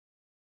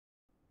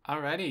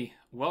Alrighty,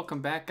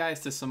 welcome back, guys,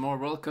 to some more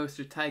Roller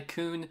Coaster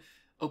Tycoon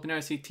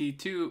OpenRTC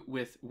 2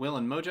 with Will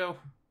and Mojo.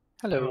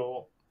 Hello.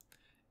 Hello.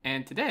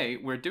 And today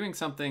we're doing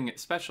something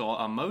special.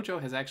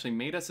 Mojo has actually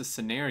made us a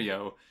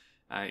scenario.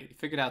 I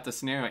figured out the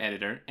scenario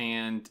editor,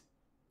 and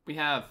we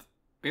have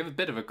a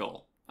bit of a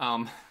goal.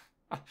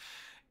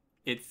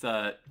 It's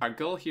our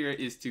goal here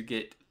is to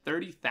get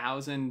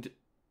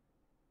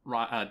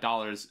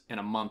 $30,000 in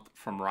a month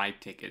from ride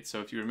tickets.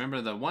 So if you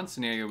remember the one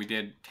scenario we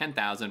did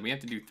 10,000, we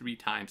have to do 3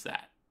 times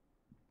that,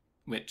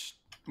 which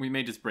we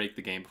may just break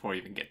the game before we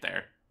even get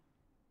there.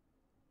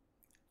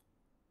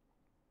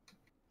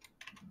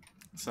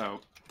 So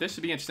this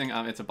should be interesting.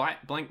 It's a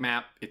blank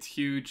map. It's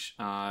huge.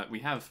 We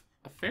have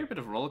a fair bit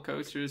of roller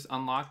coasters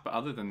unlocked, but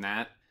other than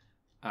that,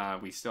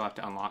 we still have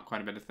to unlock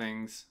quite a bit of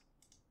things.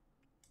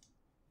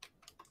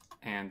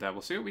 And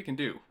we'll see what we can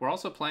do. We're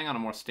also playing on a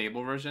more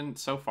stable version.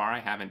 So far, I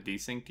haven't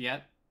desynced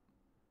yet.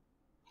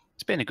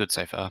 It's been a good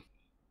so far.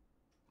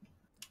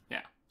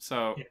 Yeah.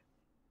 So Yeah.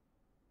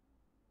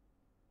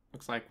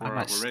 looks like we're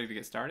ready to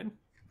get started.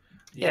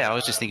 Yeah, I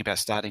was just thinking about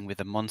starting with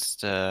the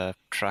monster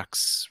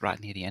trucks right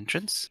near the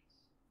entrance.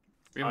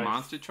 We have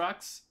monster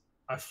trucks.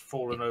 I've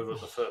fallen over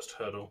the first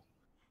hurdle.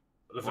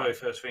 The very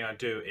first thing I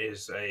do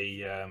is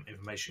a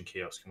information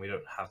kiosk, and we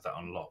don't have that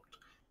unlocked.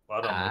 Well,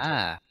 I don't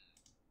know.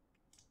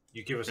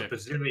 You give us a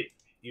bazillion.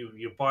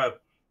 You buy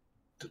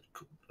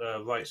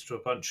rights to a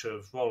bunch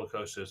of roller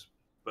coasters,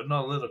 but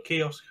not a little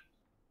kiosk.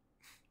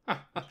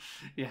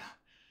 Yeah.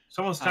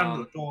 Someone stand at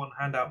the door and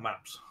hand out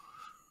maps.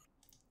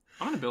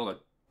 I'm gonna build a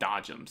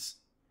Dodgems.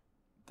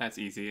 That's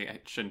easy.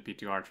 It shouldn't be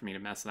too hard for me to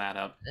mess that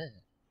up.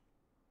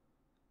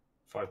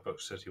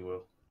 $5 says you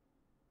will.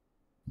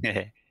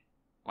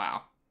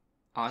 Wow.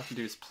 All I have to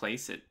do is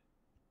place it.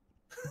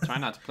 Try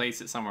not to place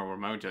it somewhere where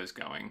Mojo's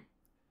going.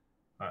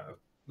 I've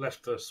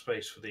left the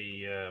space for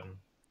the. And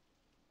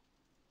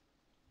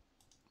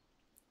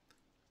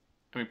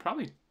we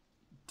probably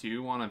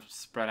do want to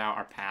spread out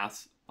our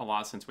paths a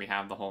lot since we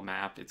have the whole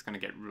map. It's going to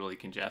get really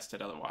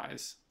congested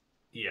otherwise.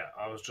 Yeah,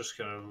 I was just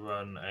going to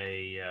run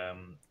a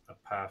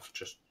path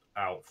just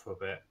out for a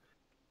bit.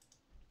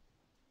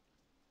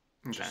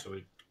 Okay. Just so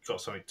we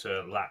got something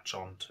to latch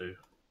onto.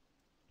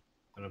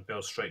 I'm going to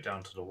build straight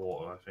down to the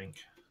water, I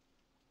think.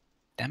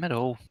 Damn it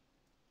all. What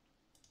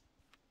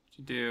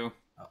you do?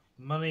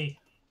 Money.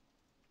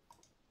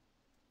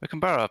 We can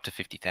borrow up to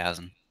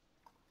 50,000.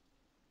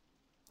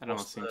 That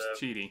almost seems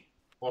cheaty.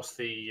 What's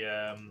the...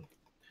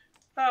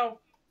 Oh,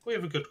 we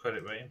have a good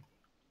credit rating.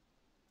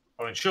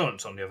 Our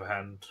insurance, on the other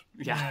hand...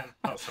 Yeah,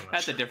 not so much.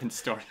 That's a different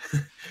story.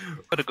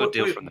 Got a good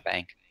deal from the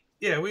bank.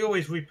 Yeah, we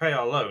always repay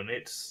our loan.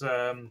 It's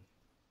the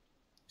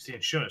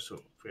insurance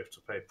that we have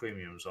to pay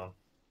premiums on.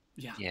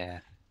 Yeah.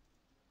 Yeah.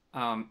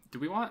 Do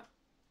we want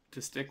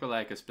to stick with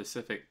like a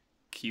specific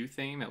queue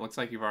theme? It looks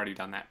like you've already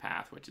done that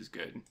path, which is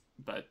good.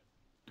 But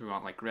do we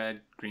want like red,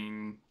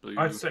 green, blue?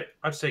 I'd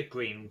say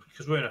green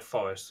because we're in a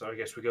forest. So I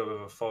guess we go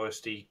with a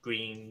foresty,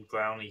 green,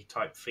 browny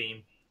type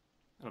theme.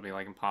 It'll be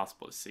like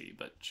impossible to see,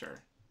 but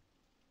sure.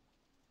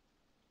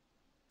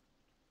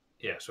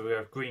 Yeah, so we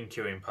have green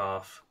queuing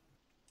path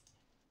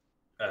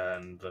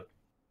and the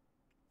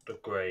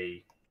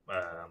grey.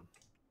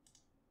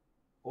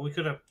 Or we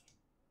could have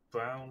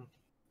brown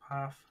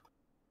path.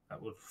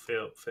 That would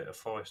fit a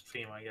forest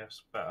theme, I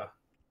guess, better.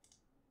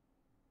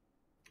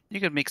 You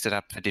could mix it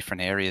up for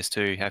different areas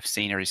too, have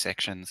scenery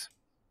sections.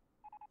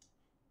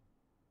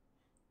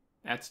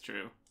 That's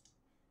true.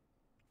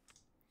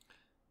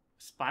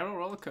 Spiral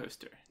roller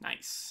coaster.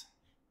 Nice.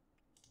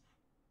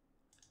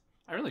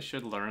 I really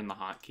should learn the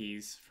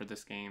hotkeys for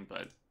this game,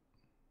 but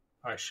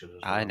I should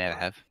as well. I never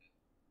have.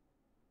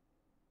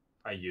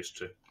 I used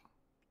to.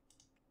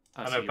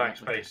 oh, I so know you went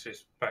with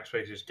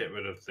backspaces get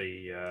rid of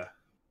the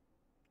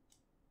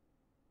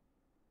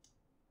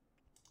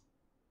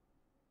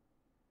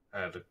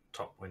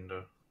top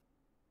window.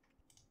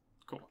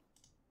 Cool.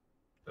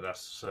 But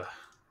that's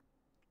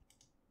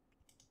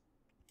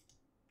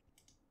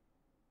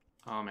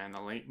Oh man,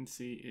 the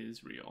latency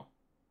is real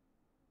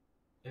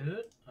is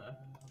it?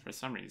 for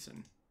some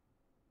reason.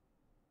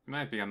 It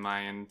might be on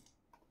my end.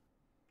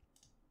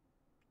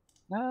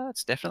 No,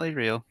 it's definitely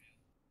real.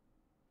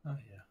 Oh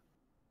yeah.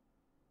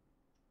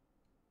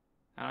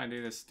 How do I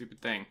do this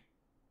stupid thing?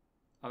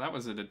 Oh, that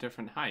was at a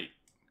different height.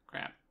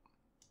 Crap.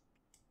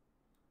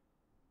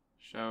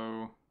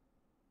 Show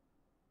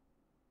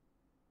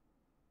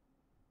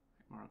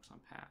marks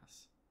on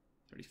pass.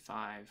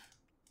 35.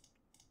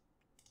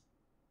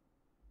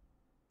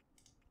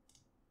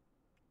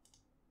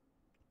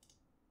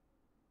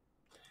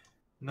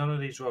 None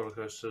of these roller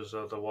coasters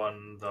are the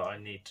one that I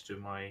need to do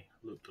my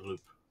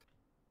loop-to-loop.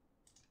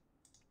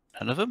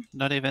 None of them?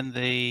 Not even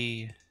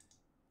the...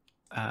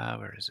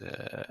 where is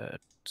it?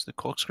 Is the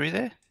corkscrew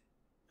there?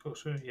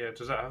 Corkscrew? Yeah,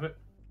 does that have it?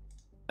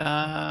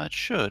 It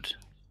should.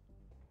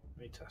 Let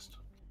me test.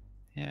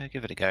 Yeah,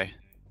 give it a go.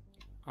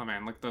 Oh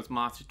man, look at those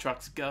monster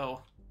trucks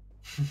go.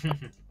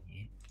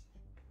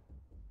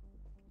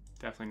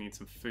 Definitely need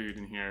some food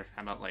in here.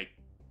 How about like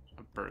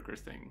a burger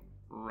thing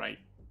right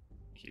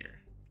here?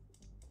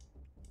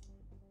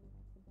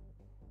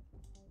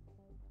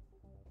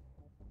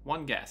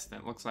 one guest,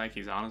 and it looks like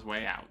he's on his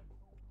way out.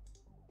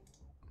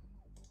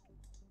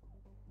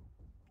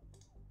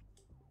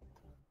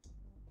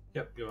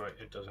 Yep, you're right.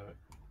 It does have it.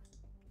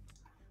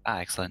 Ah,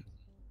 excellent.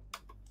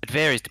 It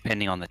varies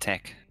depending on the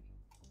tech.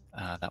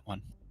 That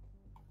one.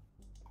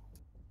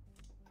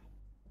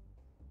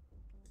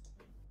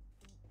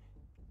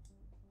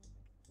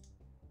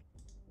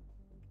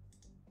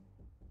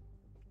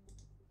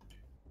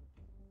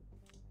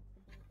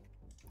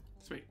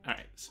 Sweet. All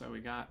right, so we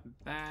got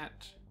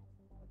that.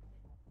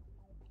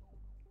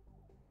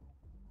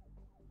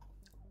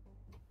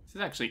 This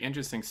is actually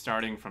interesting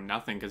starting from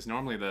nothing, because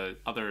normally the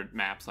other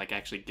maps like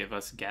actually give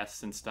us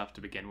guests and stuff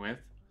to begin with.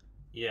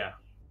 Yeah.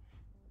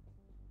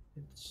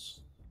 It's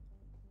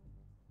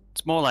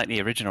more like the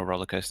original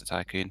Roller Coaster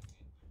Tycoon,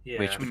 yeah,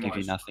 which would give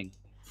you Forest- nothing.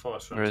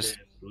 Forest Whereas-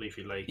 Frontiers,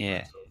 Leafy Lake, yeah.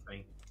 that sort of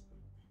thing.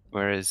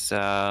 Whereas,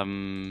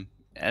 and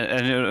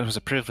it was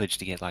a privilege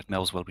to get like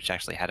Mel's World, which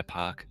actually had a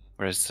park.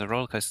 Whereas the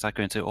Roller Coaster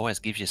Tycoon 2 always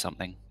gives you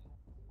something.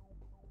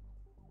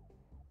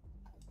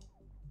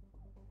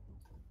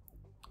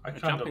 I Are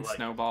kind jumping of like.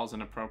 snowballs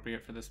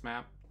inappropriate for this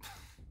map?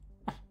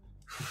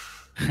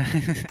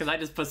 Because I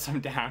just put some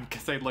down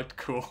because they looked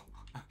cool.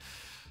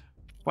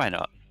 Why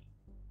not?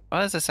 Well,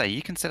 as I say,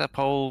 you can set up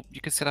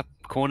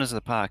corners of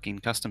the park in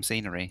custom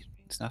scenery.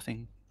 There's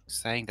nothing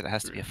saying that it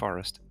has to be a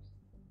forest.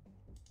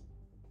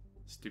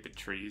 Stupid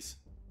trees.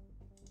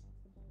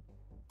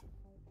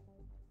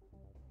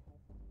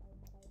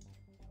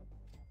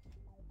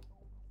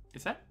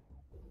 Is that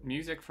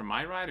music from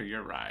my ride or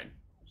your ride?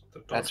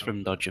 That's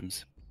from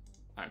Dodgems.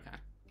 Okay.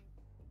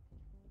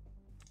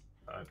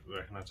 I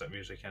recognise that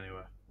music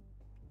anywhere.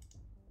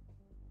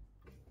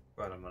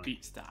 Right on money.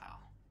 Beat style.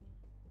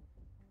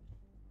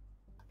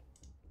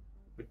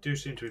 We do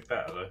seem to be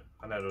better though.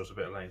 I know there was a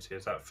bit of latency.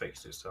 Has that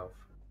fixed itself?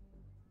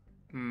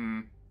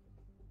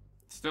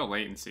 Still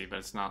latency, but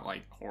it's not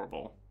like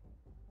horrible.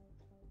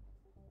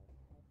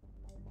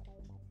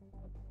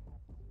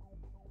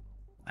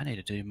 I need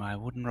to do my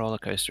wooden roller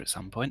coaster at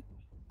some point.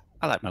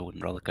 I like my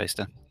wooden roller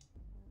coaster.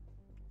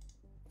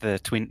 The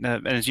twin,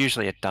 and it's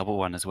usually a double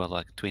one as well,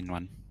 like a twin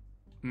one.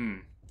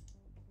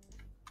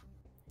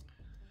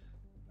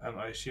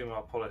 I assume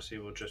our policy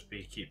will just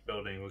be keep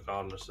building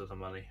regardless of the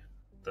money.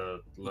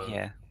 The loan.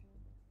 Yeah.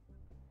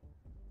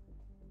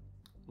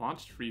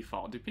 Launched free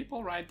fall. Do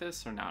people ride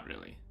this or not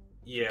really?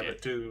 Yeah,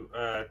 but do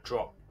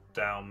drop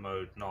down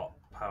mode, not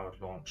powered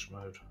launch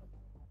mode.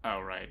 Oh,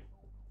 right.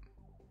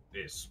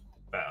 It's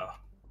better.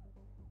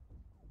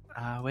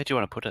 Where do you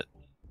want to put it?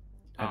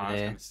 Oh, Over I was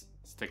there. gonna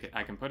stick it.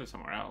 I can put it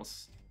somewhere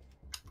else.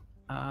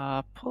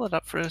 Pull it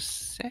up for a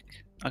sec.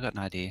 I got an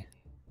idea.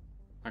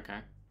 Okay.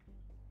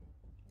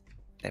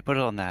 Yeah, put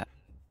it on that.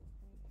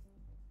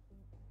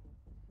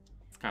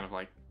 It's kind of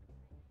like.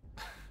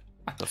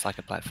 Looks like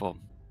a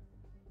platform.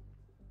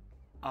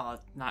 Oh,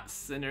 not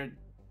centered.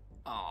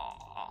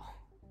 Oh.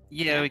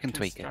 Yeah, we can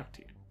tweak it. Here.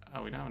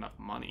 Oh, we don't have enough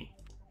money.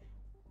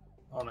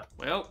 On it.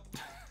 Well.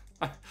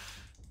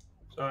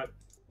 So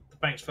the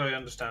bank's very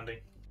understanding.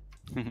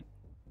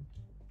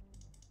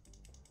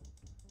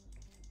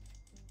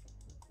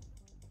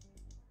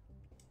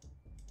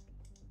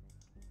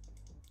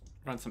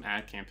 Run some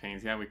ad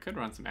campaigns. Yeah, we could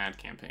run some ad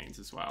campaigns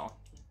as well.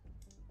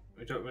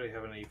 We don't really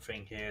have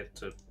anything here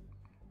to.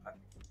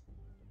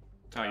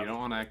 Oh, you don't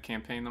want to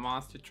campaign the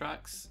monster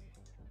trucks?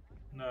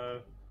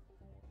 No.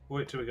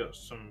 Wait till we got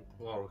some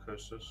roller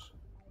coasters.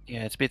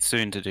 Yeah, it's a bit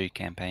soon to do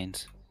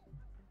campaigns.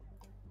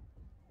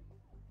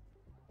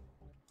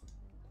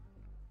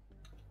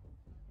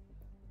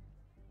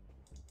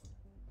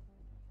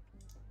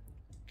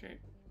 Okay,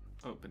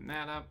 open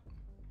that up.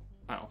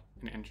 Oh,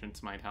 an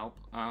entrance might help.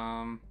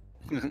 Not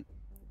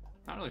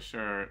really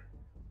sure.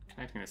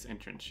 Connecting this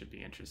entrance should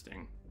be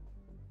interesting.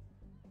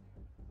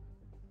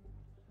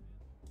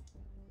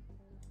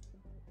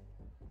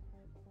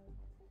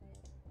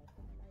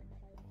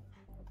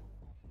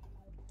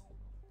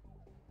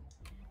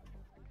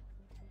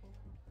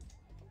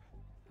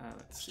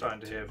 Let's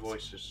Starting to hear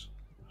voices.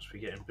 Must be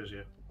getting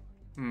busier.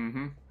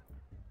 Mm-hmm.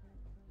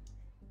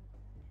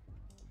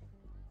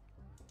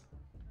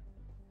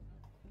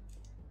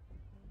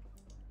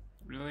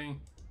 Really?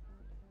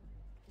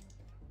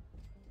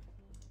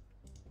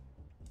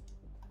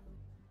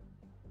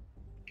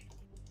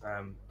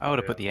 I would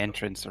have put the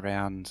entrance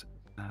around,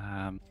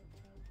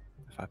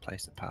 if I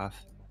place the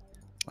path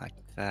like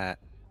that.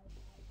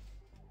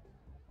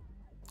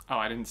 Oh,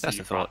 I didn't see That's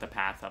you the brought thought. the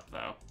path up,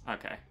 though.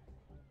 Okay.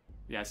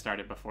 Yeah, I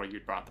started before you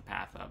brought the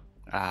path up.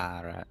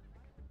 Ah, right.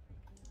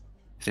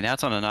 So now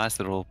it's on a nice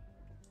little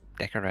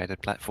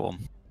decorated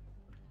platform.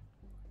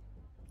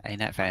 Ain't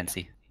that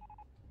fancy?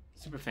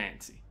 Super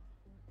fancy.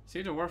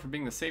 Seems to work for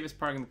being the safest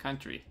park in the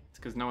country. It's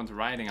because no one's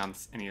riding on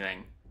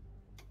anything.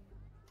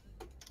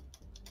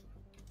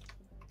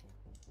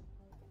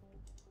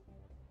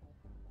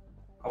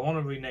 I want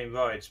to rename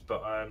rides,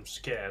 but I'm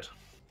scared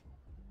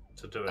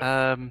to do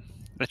it.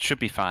 It should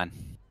be fine.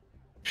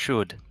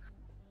 Should.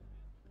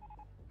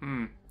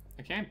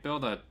 I can't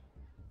build a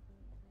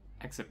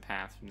exit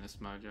path from this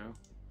Mojo.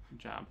 Good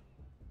job.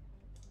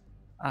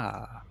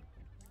 Ah.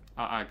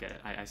 I get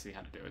it. I see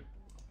how to do it.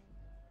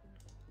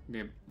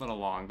 Be a little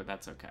long, but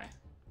that's okay.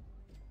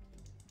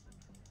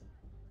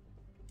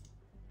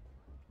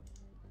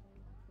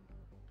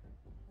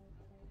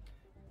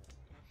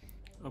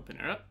 Open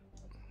her up.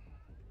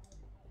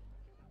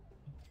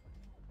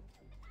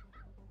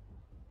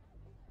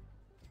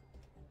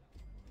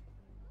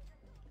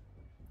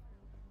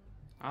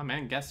 Oh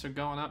man, guests are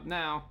going up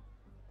now.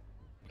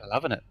 I'm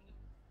loving it.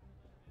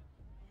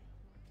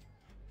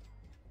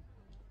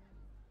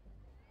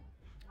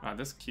 Wow,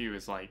 this queue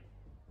is like...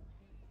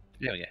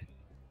 There we go.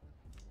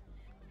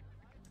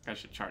 I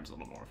should charge a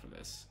little more for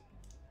this.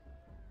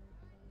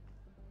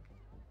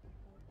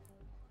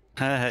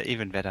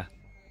 Even better.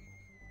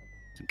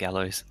 Some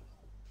gallows.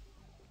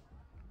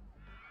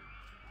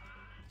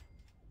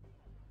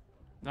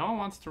 No one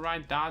wants to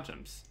ride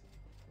Dodgems.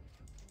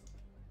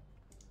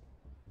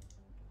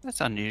 That's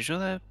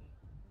unusual.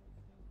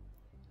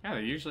 Yeah,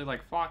 they usually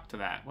like flock to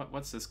that.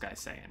 What's this guy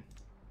saying?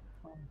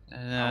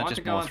 I want Just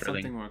to go more on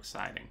thrilling. something more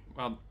exciting.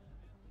 Well,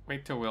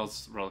 wait till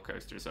Will's roller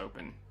coaster's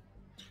open.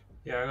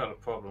 Yeah, I got a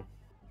problem.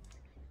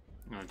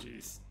 Oh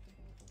jeez.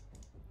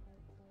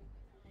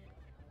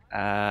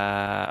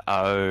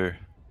 Oh.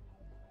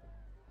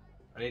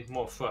 I need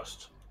more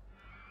thrust.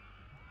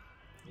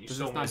 You Does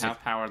saw this me- not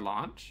have powered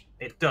launch?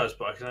 It does,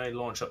 but I can only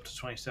launch up to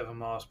 27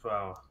 miles per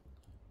hour.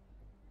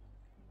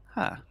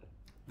 Huh.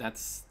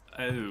 That's...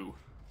 oh.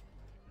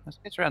 Let's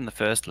get around the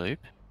first loop.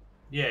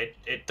 Yeah,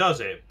 it does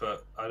it,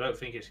 but I don't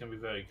think it's going to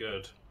be very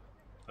good.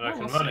 And I Well,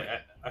 can we'll run see.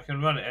 it. I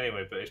can run it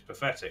anyway, but it's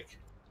pathetic.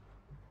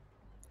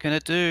 Can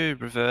it do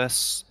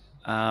reverse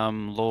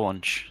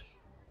launch?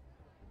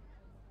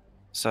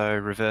 So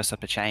reverse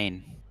up a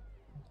chain.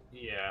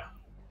 Yeah.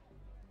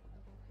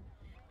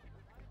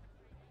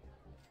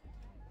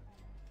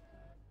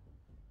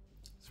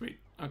 Sweet.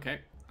 Okay.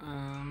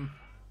 I'm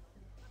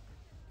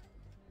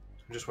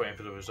just waiting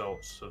for the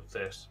results of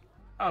this.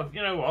 Oh,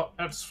 you know what?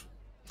 That's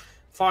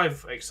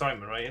 5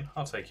 excitement rating.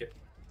 I'll take it.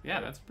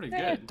 Yeah, that's pretty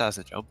Yeah, good. it does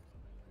the job.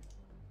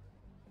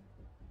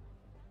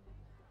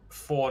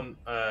 4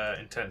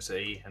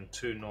 intensity and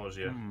 2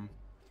 nausea. Hmm.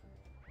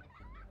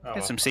 Oh,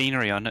 Get some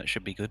scenery on it,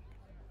 should be good.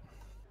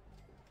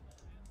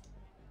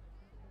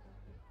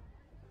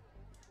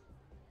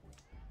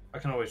 I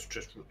can always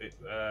just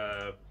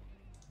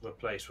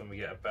replace when we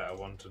get a better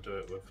one to do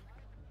it with.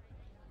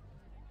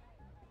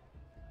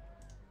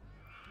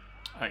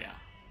 Oh yeah.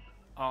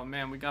 Oh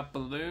man, we got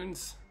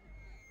balloons.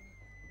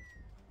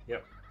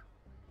 Yep.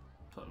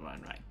 Put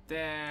one right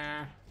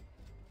there.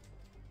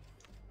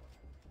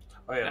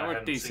 Oh yeah, Now I we're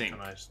hadn't desync.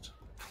 synchronized.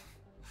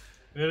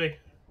 Really?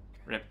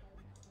 Rip.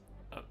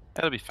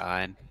 That'll be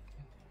fine.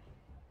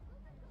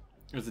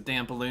 It was the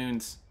damn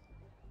balloons.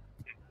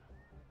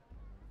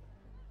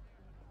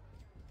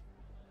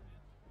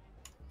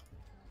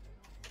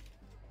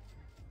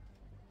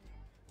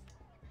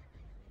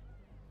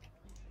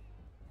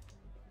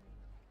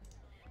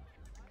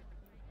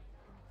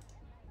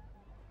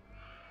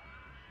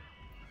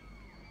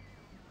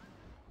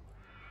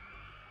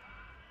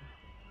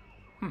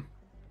 Hmm.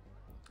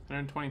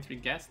 123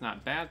 guests,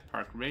 not bad.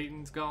 Park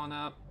ratings going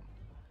up.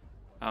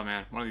 Oh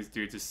man, one of these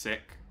dudes is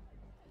sick.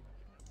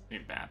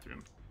 Need a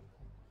bathroom.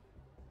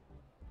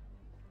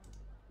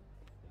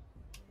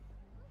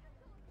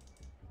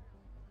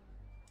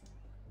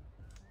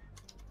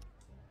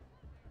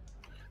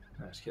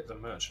 Let's get the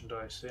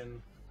merchandise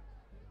in.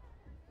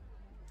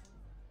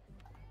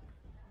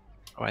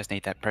 Always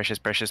need that precious,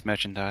 precious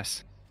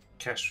merchandise.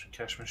 Cash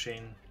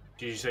machine.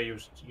 Did you say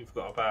you've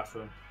got a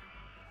bathroom?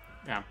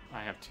 Yeah,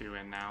 I have 2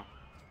 in now.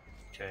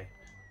 Okay.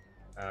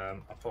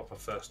 I'll pop a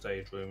first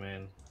aid room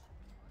in.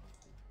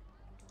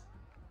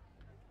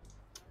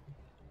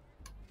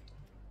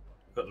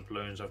 Got the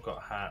balloons, I've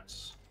got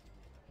hats.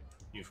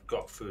 You've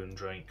got food and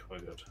drink, we're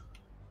good.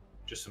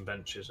 Just some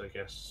benches, I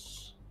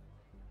guess.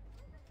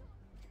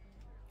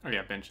 Oh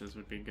yeah, benches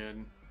would be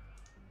good.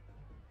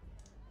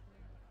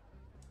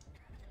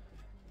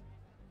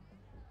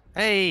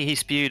 Hey, he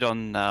spewed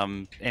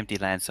on empty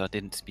land, so I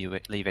didn't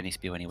leave any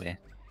spew anywhere.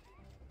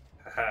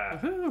 Haha.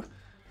 Woohoo!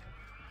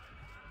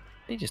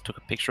 He just took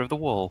a picture of the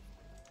wall.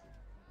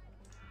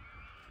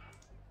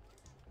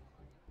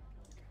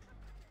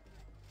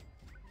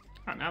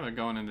 Alright, now they're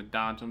going into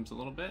Dodgems a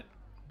little bit.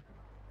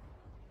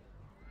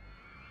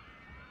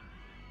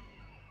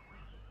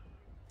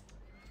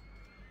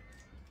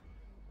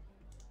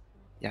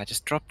 Yeah, I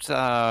just dropped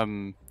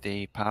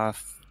the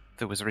path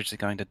that was originally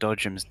going to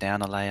Dodgems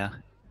down a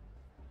layer.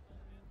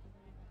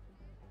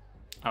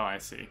 Oh, I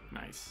see.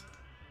 Nice.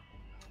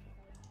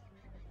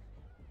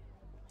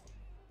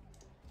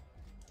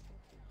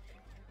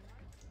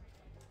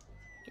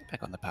 Get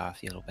back on the path,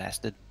 you little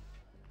bastard.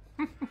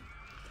 Run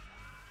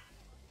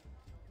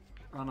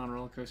on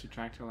roller coaster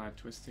track to allow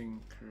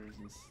twisting curves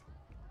and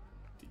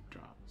deep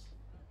drops.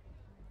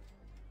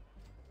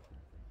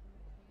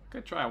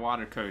 Could try a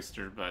water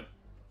coaster, but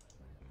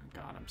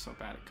God, I'm so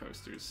bad at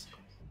coasters.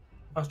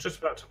 I was just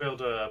about to build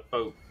a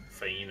boat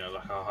thing, you know,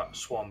 like a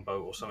swan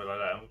boat or something like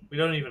that. And we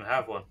don't even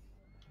have one.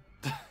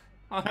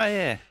 Oh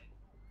yeah,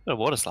 got a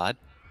water slide.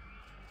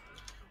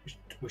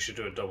 We should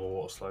do a double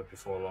water slide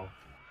before long.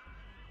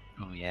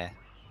 Oh yeah.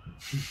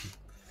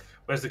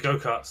 Where's the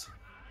go-karts?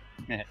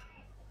 Yeah.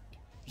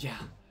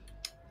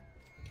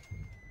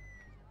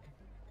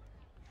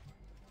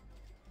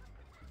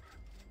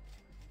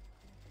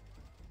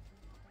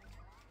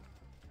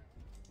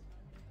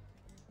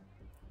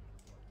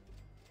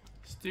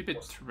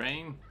 Stupid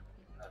terrain.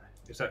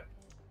 Is that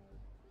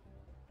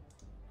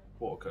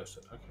water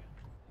coaster? Okay.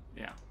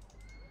 Yeah.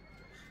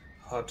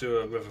 I'll do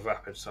a river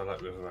rapids. I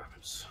like river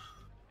rapids.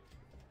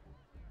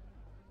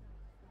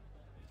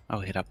 I'll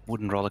hit up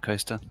wooden roller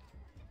coaster.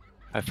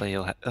 Hopefully,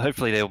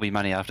 hopefully there'll be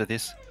money after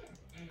this.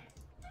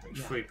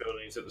 Yeah. 3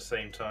 buildings at the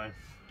same time.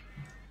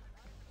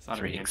 It's not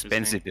 3 really interesting.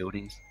 expensive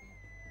buildings.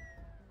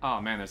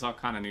 Oh man, there's all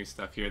kind of new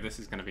stuff here. This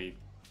is gonna be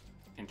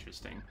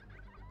interesting.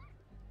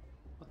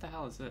 What the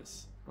hell is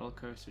this? Roller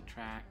coaster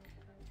track.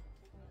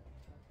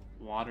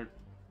 Water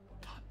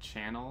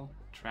channel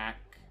track.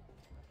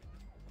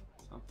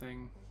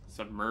 Something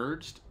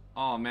submerged.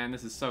 Oh man,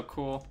 this is so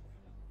cool.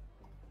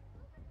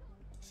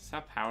 Does this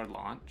have powered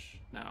launch?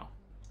 No.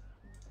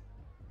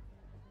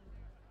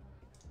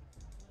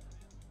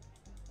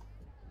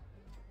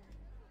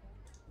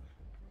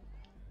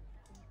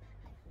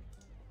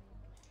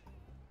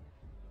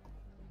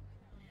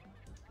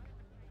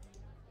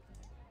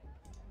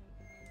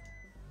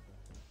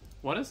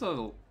 What is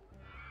a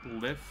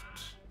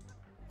lift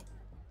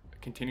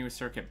continuous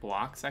circuit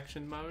block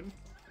section mode?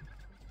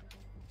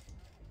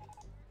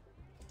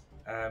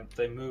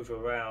 They move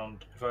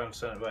around. If I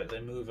understand it right,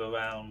 they move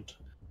around.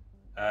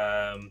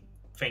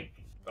 Think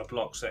a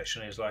block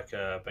section is like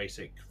a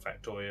basic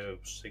Factorio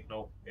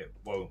signal. It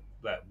won't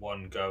let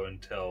one go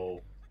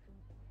until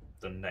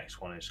the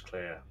next one is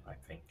clear, I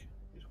think,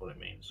 is what it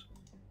means.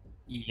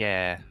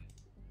 Yeah.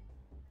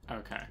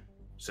 Okay.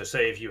 So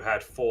say if you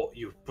had 4,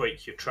 you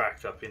break your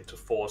track up into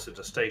 4, so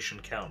the station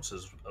counts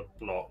as a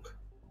block,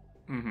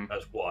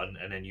 as one,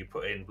 and then you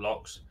put in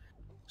blocks.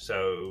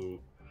 So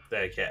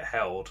they get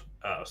held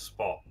at a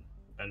spot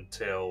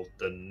until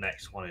the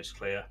next one is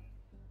clear.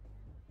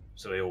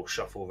 So they all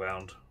shuffle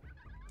around.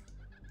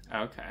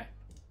 Okay.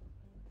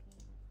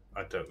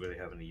 I don't really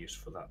have any use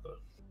for that though.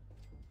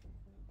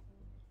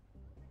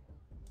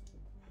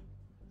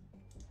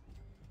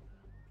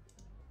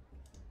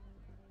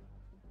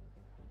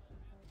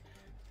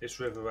 This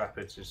river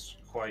rapids is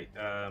quite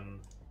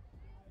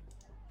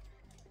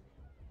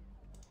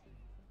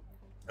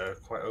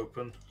quite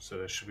open, so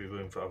there should be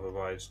room for other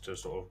rides to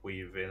sort of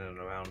weave in and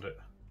around it.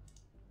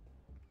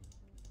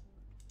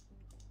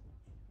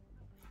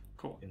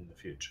 Cool. In the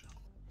future.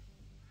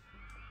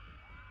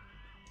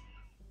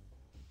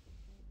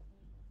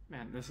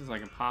 Man, this is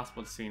like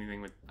impossible to see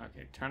anything with.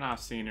 Okay, turn off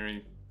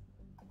scenery.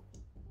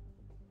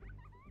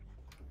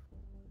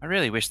 I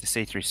really wish the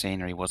see-through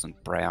scenery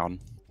wasn't brown.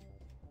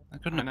 I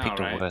couldn't I have know, picked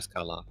right? a worse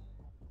color.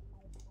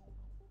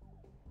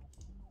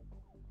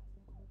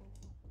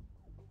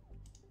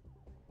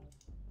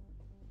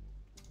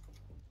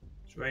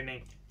 It's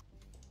raining.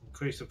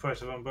 Increase the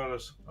price of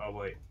umbrellas. Oh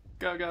wait,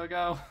 Go, go,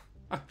 go.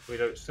 we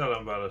don't sell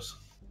umbrellas.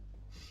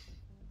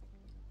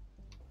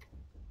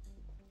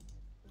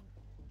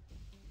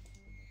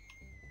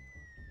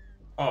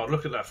 Oh,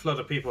 look at that flood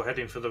of people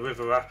heading for the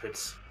river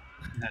rapids.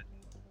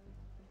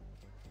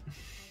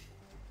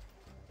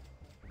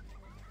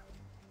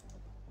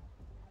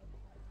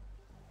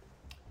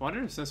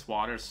 Wonder if this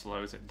water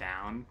slows it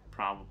down?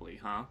 Probably,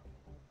 huh?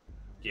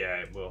 Yeah,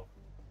 it will.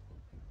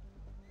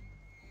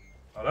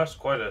 Oh, that's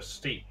quite a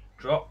steep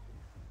drop.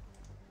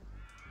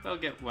 They'll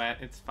get wet,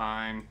 it's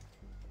fine.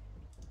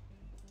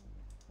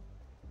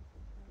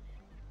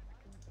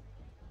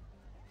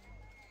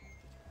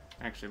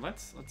 Actually,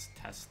 let's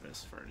test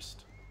this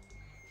first.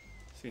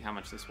 See how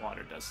much this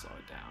water does slow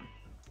it down.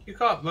 You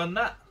can't run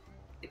that.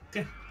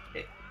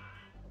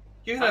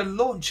 You're gonna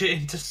launch it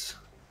into.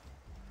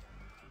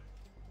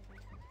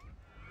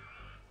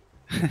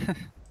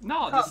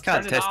 No, You just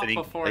can't turn it test off it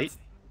before incomplete. it's...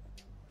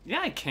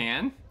 Yeah, I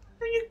can.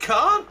 No, you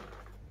can't.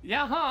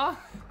 Yeah, huh?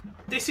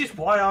 This is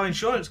why our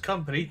insurance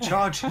company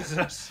charges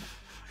us.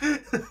 Oh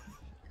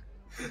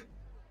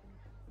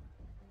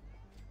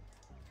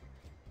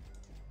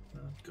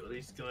God,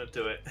 he's gonna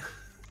do it.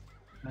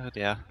 Oh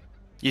dear.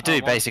 You do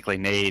won't- basically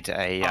need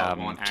a it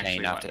won't actually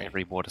chain let after me.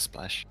 every water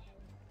splash.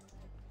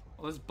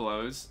 Well, this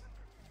blows.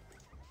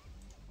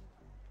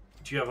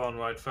 Do you have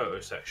on-ride photo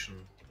section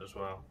as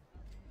well?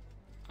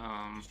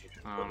 Um, You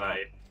should put that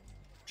in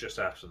just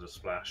after the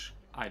splash.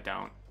 I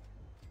don't.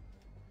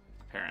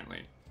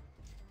 Apparently.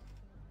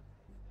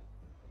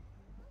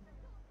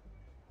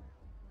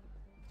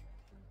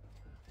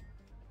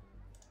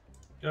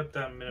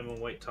 Goddamn minimum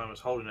wait time is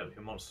holding up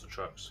your monster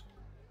trucks.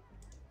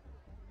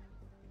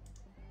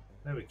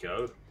 There we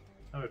go.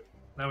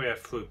 Now we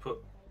have throughput.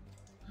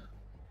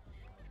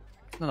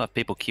 There's not enough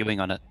people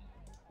queuing on it.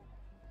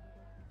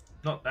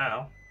 Not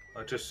now.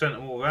 I just sent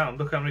them all around.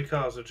 Look how many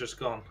cars have just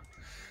gone.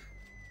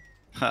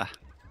 Ha.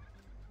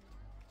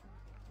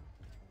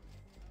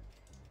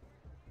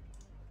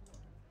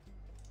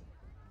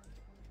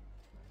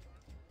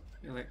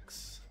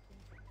 Helix.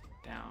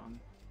 Down.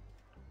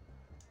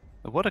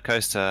 The water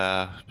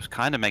coaster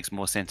kind of makes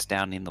more sense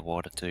down in the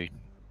water too.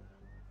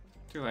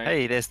 Too late.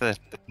 Hey, there's the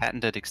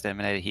patented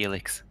exterminator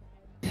helix.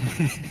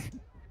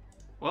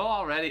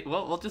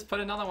 We'll just put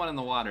another one in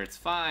the water. It's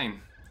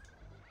fine.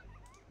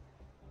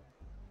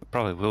 We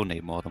probably will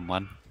need more than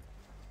one.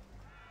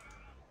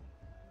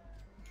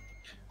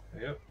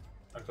 Yep,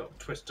 I got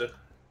the twister,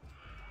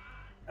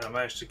 and I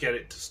managed to get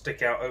it to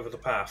stick out over the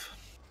path.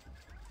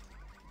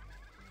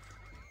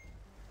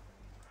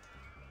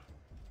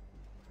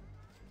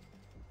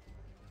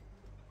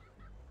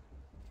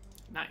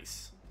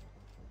 Nice.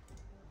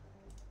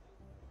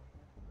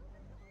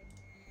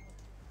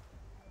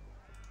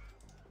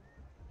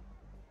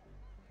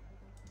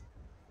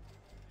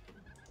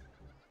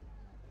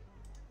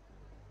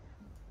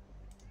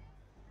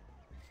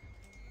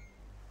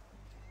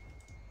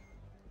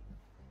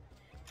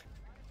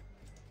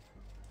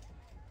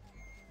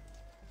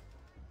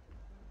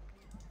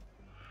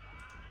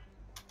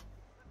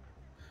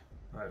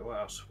 Right, what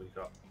else have we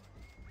got?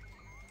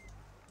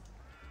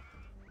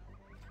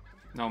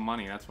 No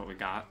money, that's what we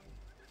got.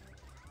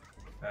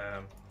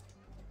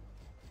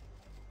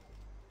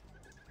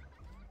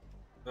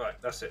 Right,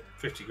 that's it.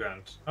 50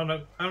 grand. Oh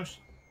no, how much?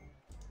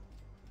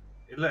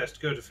 It let us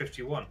go to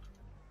 51.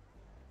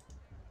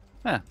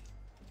 Huh.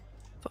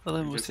 Thought the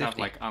limit You was just have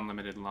 50. like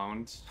unlimited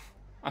loans.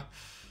 Bang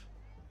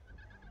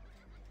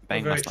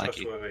We're very must like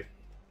you. trustworthy.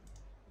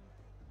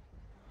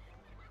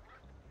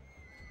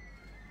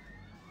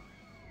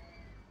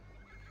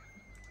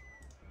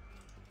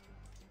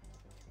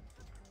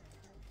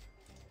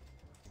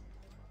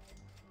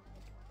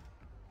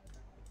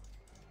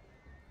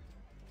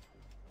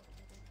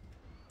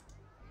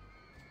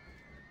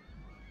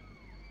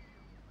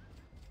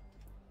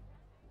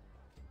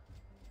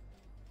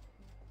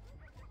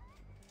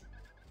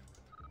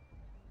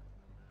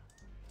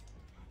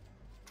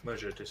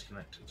 Mojo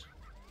disconnected.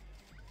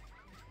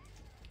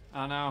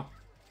 Oh no.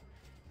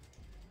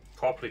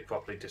 Properly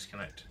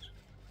disconnected.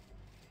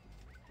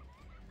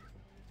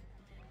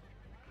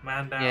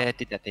 Man down. Yeah, it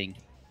did that thing.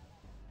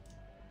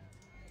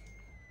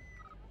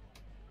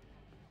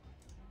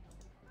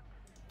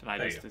 Did I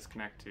There just you go.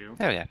 disconnect too?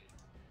 Oh yeah.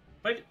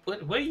 Wait,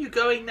 where are you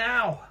going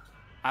now?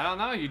 I don't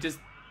know, you just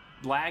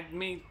lagged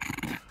me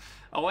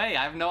away.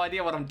 I have no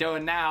idea what I'm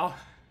doing now.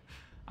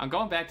 I'm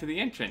going back to the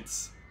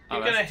entrance. Oh,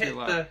 You're gonna that's too hit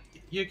low. the.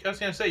 I was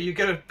gonna say you're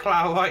gonna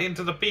plow right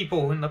into the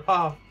people in the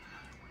path.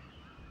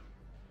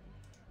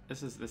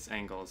 This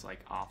angle is like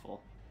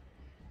awful.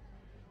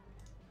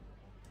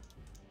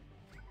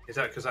 Is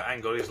that because that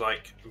angle is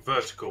like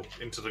vertical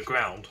into the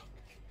ground?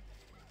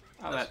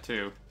 Oh, that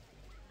too.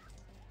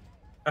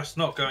 That's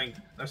not going.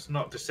 That's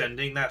not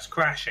descending. That's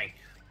crashing.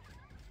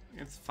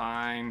 It's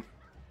fine.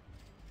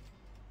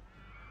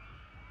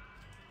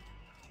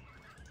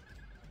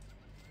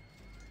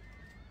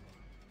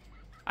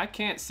 I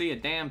can't see a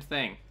damn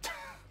thing.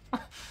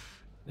 This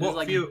is What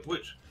like view?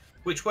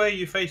 Which way are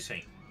you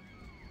facing?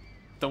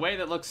 the way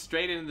that looks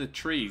straight into the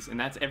trees, and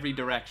that's every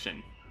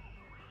direction.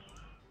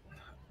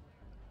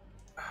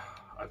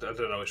 I don't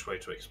know which way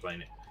to explain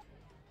it.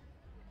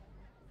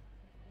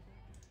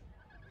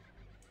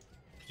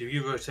 If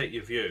you rotate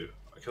your view,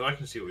 because I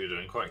can see what you're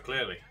doing quite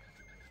clearly.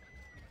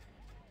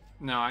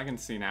 No, I can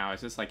see now.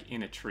 It's just like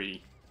in a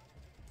tree.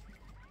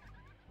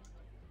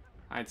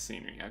 Hide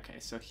scenery. Okay,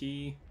 so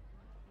he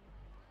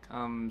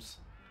comes.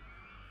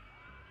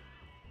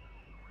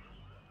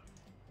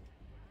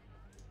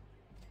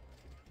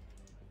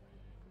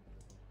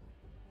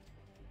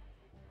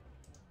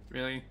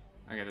 Really?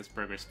 Okay, this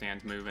burger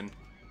stand's moving.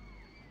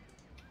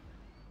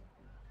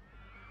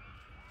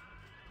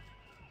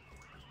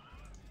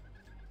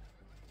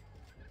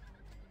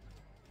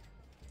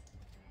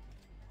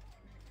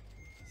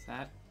 Is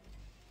that?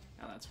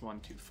 No, that's one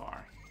too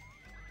far.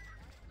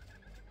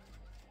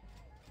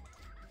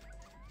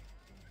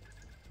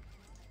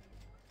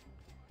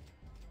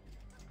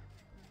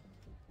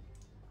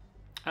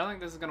 I don't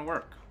think this is gonna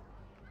work.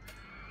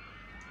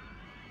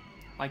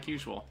 Like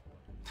usual.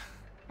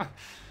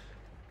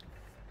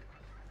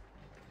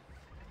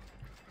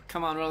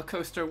 Come on, roller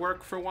coaster,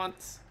 work for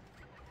once.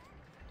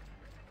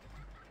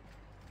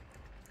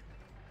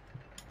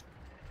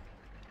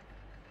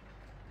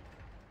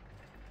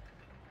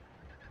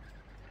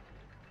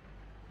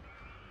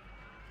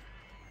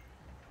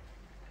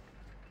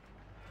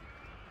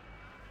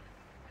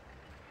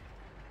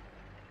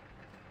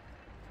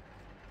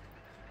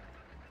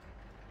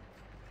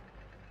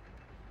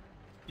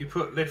 You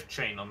put lift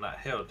chain on that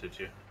hill, did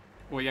you?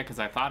 Well, yeah, because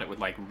I thought it would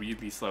like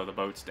really slow the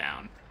boats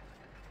down.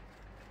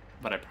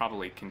 But I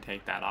probably can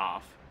take that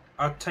off.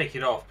 I'd take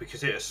it off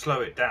because it'll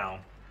slow it down.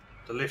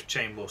 The lift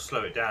chain will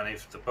slow it down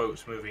if the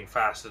boat's moving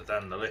faster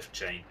than the lift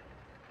chain.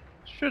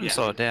 Shouldn't Yeah.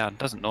 slow it down.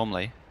 Doesn't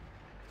normally.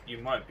 You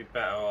might be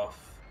better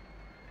off,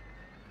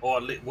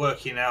 or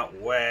working out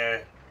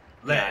where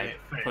letting Yeah, it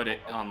I put it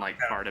on like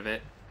part of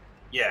it.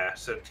 Yeah,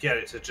 so to get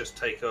it to just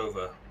take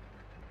over.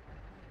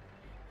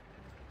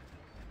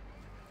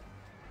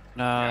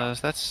 No, Yeah.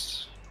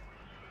 that's...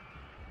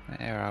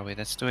 Where are we?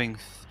 That's doing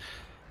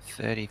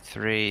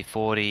 33,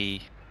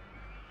 40...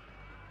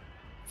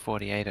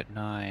 48 at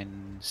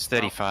 9. It's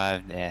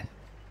 35 there.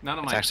 None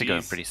of It's my actually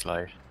going Gs, pretty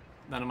slow.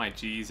 none of my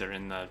G's are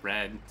in the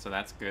red, so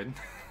that's good.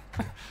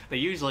 They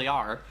usually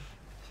are.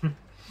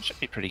 Should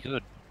be pretty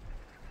good.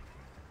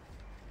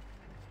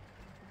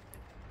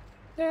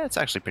 Yeah, it's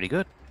actually pretty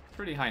good.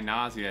 Pretty high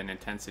nausea and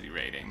intensity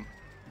rating,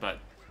 but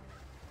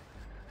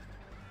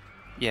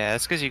Yeah,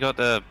 it's because you got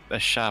a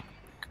sharp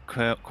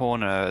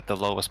corner at the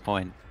lowest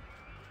point.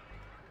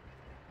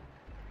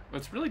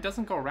 it really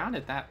doesn't go around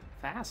it that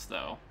fast,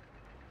 though.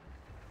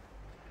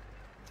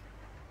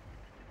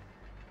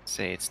 Let's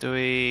see, it's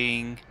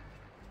doing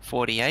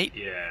 48.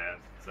 Yeah,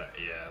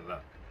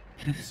 that.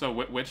 So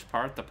which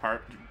part? The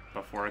part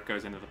before it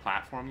goes into the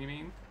platform, you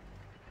mean?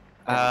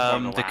 The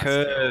last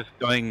curve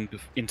going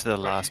into the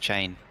last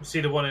chain.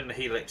 See the one in the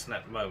helix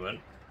at the moment?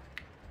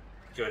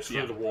 Goes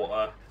through the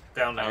water,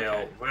 down the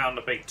hill, round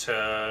the big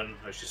turn,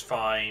 which is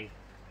fine,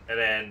 and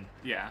then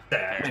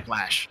there,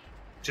 Whiplash.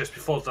 just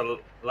before the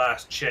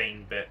last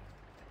chain bit.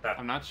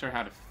 I'm not sure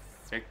how to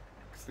fix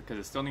because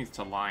it still needs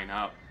to line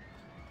up.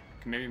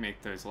 Can maybe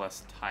make those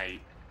less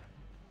tight.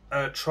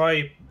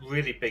 Try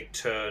really big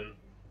turn,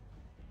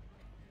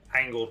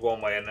 angled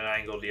one way and then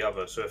angled the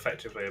other, so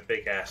effectively a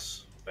big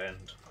S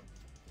bend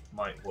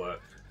might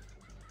work.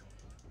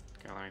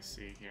 Okay, let me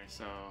see here.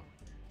 So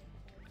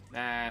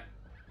that.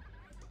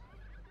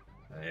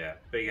 Yeah,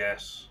 big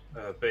S,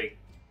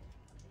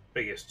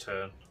 biggest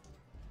turn.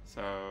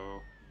 So,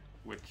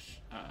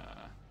 which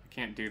I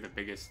can't do the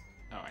biggest.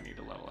 Oh, I need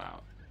to level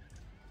out.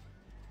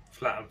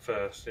 Flatten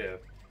first, yeah.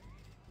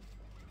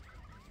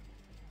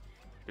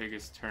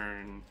 Biggest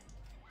turn.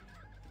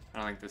 I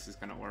don't think this is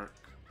gonna work.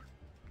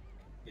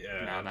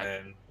 Yeah, No, and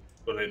then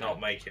will it not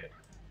make it?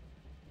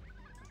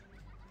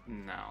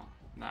 No,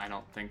 I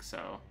don't think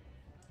so.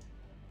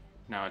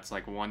 No, it's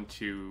like one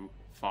too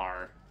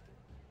far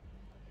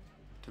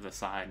to the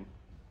side.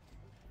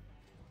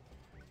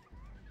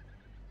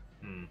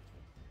 Hmm.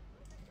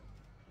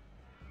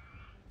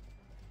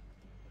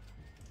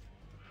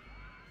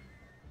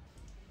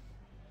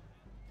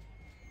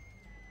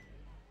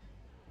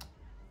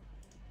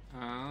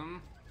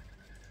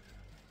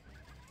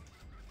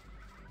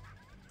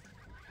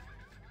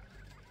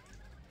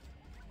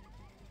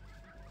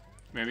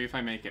 Maybe if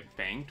I make it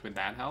banked, would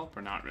that help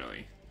or not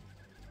really?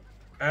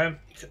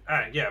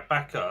 Yeah,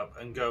 back up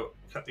and go.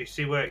 You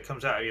see where it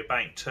comes out of your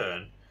bank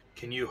turn?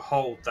 Can you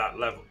hold that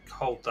level,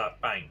 hold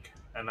that bank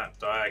and that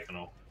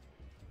diagonal?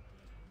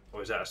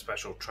 Or is that a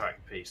special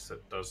track piece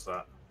that does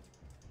that?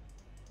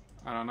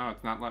 I don't know,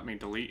 it's not letting me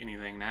delete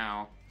anything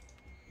now.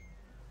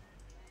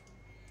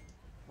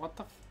 What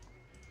the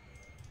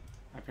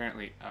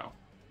Apparently, oh.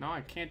 No,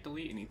 I can't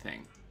delete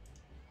anything.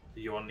 Are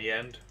you on the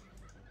end?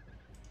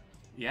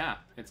 Yeah,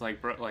 it's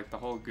like the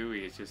whole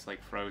GUI is just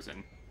like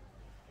frozen.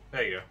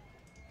 There you go.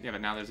 Yeah,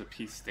 but now there's a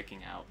piece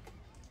sticking out.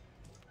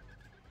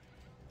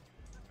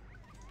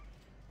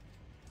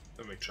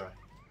 Let me try.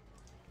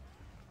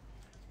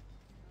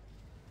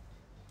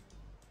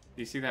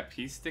 Do you see that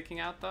piece sticking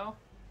out though?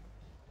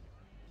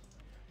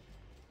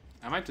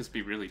 I might just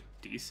be really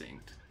desynced.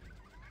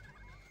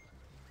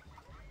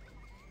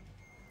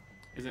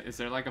 Is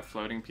there like a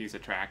floating piece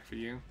of track for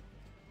you?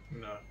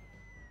 No.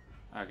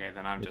 Okay,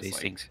 then I'm just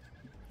Desynced. like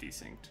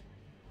desynced.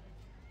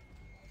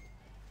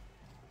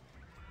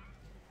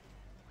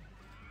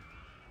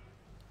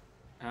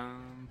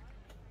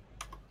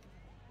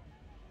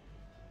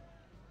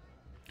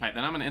 Alright,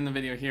 then I'm gonna end the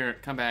video here,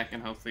 come back,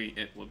 and hopefully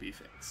it will be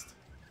fixed.